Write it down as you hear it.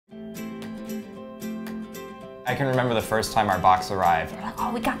I can remember the first time our box arrived. We're like,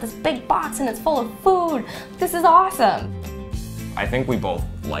 oh, we got this big box and it's full of food. This is awesome. I think we both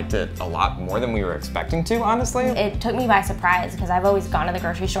liked it a lot more than we were expecting to, honestly. It took me by surprise because I've always gone to the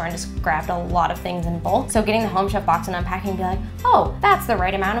grocery store and just grabbed a lot of things in bulk. So getting the HomeChef box and unpacking and be like, oh, that's the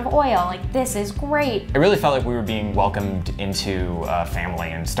right amount of oil. Like, this is great. It really felt like we were being welcomed into a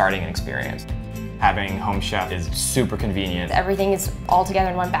family and starting an experience. Having HomeChef is super convenient. Everything is all together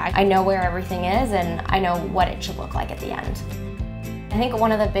in one bag. I know where everything is and I know what it should look like at the end. I think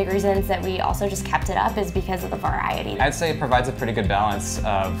one of the big reasons that we also just kept it up is because of the variety. I'd say it provides a pretty good balance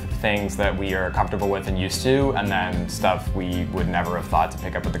of things that we are comfortable with and used to, and then stuff we would never have thought to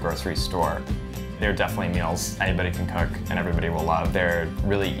pick up at the grocery store. They're definitely meals anybody can cook and everybody will love. They're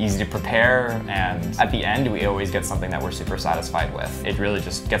really easy to prepare, and at the end we always get something that we're super satisfied with. It really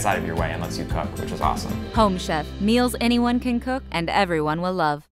just gets out of your way and lets you cook, which is awesome. HomeChef, meals anyone can cook and everyone will love.